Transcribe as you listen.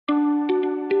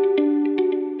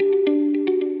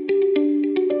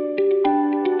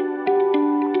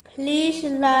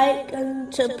like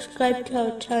and subscribe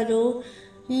to our channel.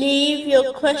 Leave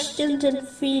your questions and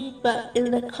feedback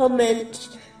in the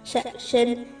comments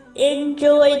section.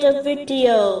 Enjoy the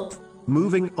video.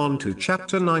 Moving on to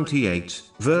chapter 98,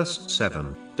 verse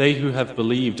 7. They who have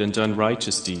believed and done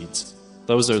righteous deeds,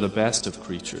 those are the best of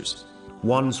creatures.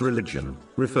 One's religion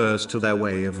refers to their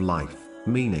way of life,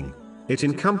 meaning it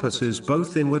encompasses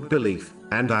both inward belief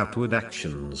and outward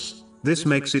actions. This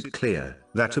makes it clear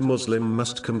that a Muslim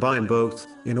must combine both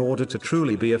in order to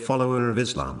truly be a follower of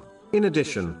Islam. In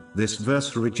addition, this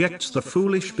verse rejects the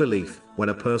foolish belief when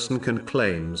a person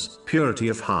claims purity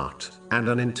of heart and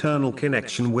an internal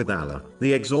connection with Allah,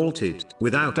 the Exalted,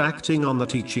 without acting on the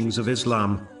teachings of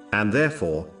Islam, and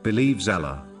therefore believes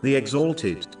Allah, the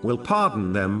Exalted, will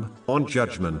pardon them on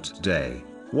Judgment Day.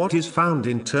 What is found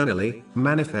internally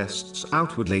manifests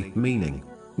outwardly, meaning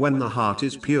when the heart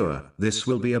is pure, this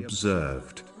will be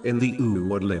observed in the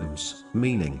outward limbs,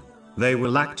 meaning they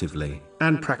will actively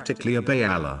and practically obey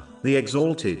Allah, the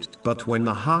Exalted. But when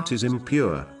the heart is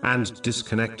impure and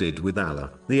disconnected with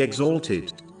Allah, the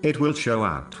Exalted, it will show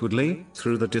outwardly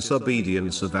through the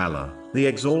disobedience of Allah, the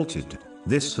Exalted.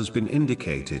 This has been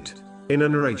indicated in a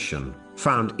narration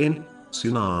found in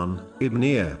Sunan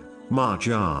Ibn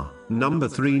Majah, number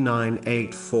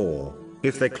 3984.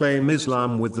 If they claim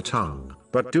Islam with the tongue,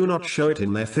 but do not show it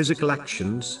in their physical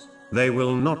actions, they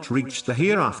will not reach the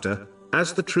hereafter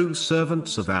as the true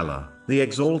servants of Allah, the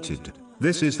Exalted.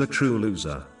 This is the true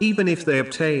loser, even if they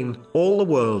obtain all the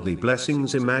worldly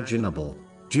blessings imaginable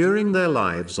during their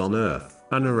lives on earth.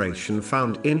 A narration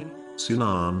found in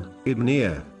Sunan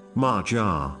Ibn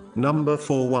Majah, number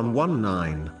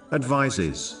 4119,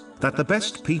 advises that the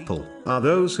best people are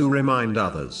those who remind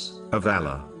others of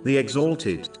Allah, the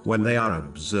Exalted, when they are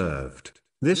observed.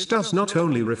 This does not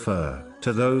only refer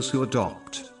to those who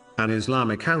adopt an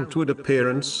Islamic outward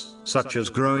appearance, such as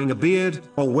growing a beard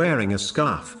or wearing a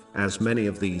scarf, as many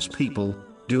of these people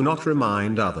do not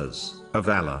remind others of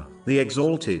Allah, the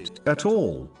Exalted, at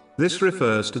all. This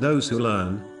refers to those who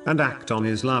learn and act on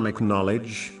Islamic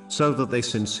knowledge, so that they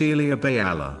sincerely obey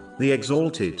Allah, the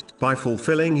Exalted, by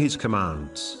fulfilling His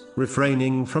commands,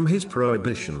 refraining from His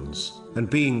prohibitions, and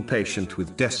being patient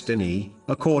with destiny,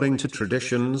 according to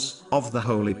traditions of the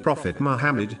Holy Prophet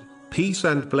Muhammad, peace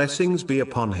and blessings be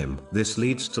upon him. This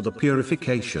leads to the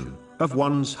purification of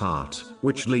one's heart,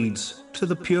 which leads to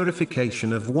the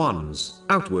purification of one's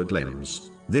outward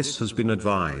limbs. This has been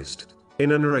advised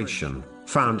in a narration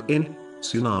found in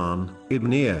Sunan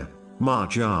Ibn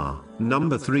Majah,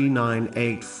 number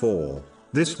 3984.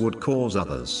 This would cause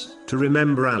others to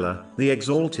remember Allah, the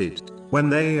Exalted, when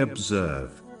they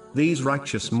observe these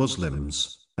righteous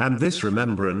Muslims. And this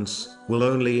remembrance will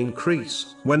only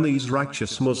increase when these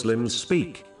righteous Muslims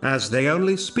speak, as they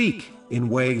only speak in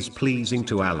ways pleasing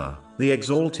to Allah, the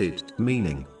Exalted,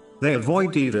 meaning they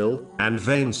avoid evil and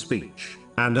vain speech,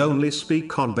 and only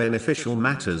speak on beneficial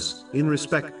matters in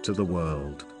respect to the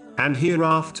world and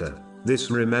hereafter.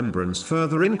 This remembrance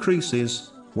further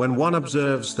increases when one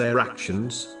observes their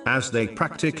actions, as they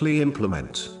practically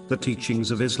implement the teachings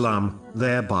of Islam,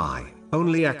 thereby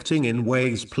only acting in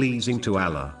ways pleasing to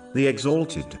Allah, the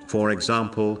Exalted. For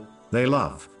example, they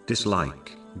love,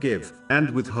 dislike, give,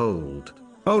 and withhold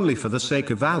only for the sake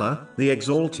of Allah, the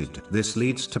Exalted. This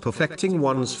leads to perfecting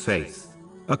one's faith.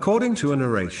 According to a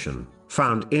narration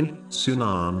found in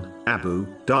Sunan Abu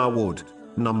Dawood,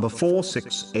 number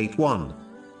 4681,